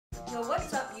So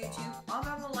what's up YouTube, I'm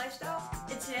Emerald Lifestyle,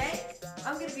 and today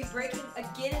I'm going to be breaking a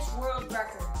Guinness World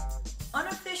Record.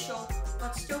 Unofficial,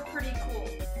 but still pretty cool.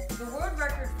 The world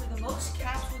record for the most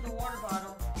caps with a water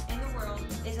bottle in the world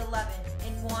is 11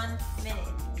 in 1 minute.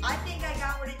 I think I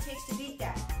got what it takes to beat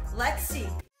that. Let's see.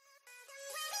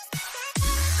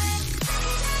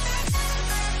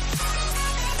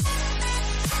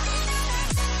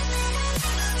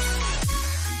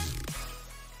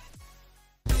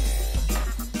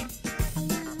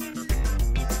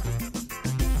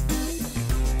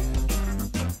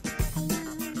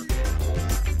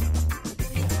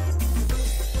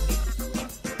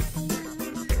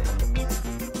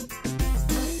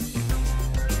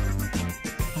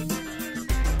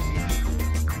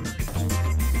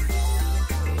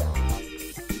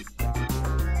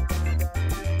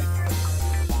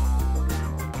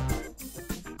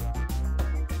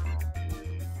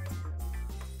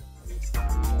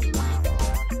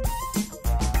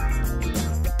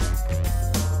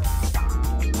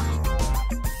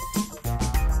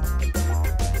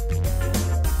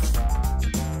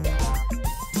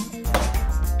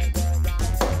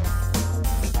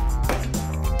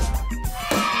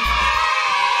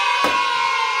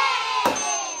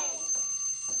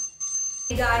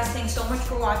 Hey guys, thanks so much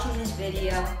for watching this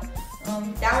video.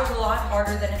 That was a lot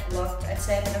harder than it looked, I'd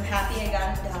say, but I'm happy I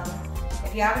got it done.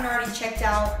 If you haven't already checked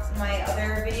out my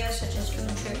other videos, such as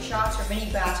food trick shots or mini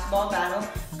basketball battle,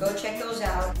 go check those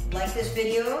out. Like this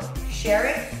video, share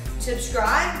it,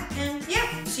 subscribe, and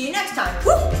yeah, see you next time.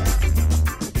 Woo!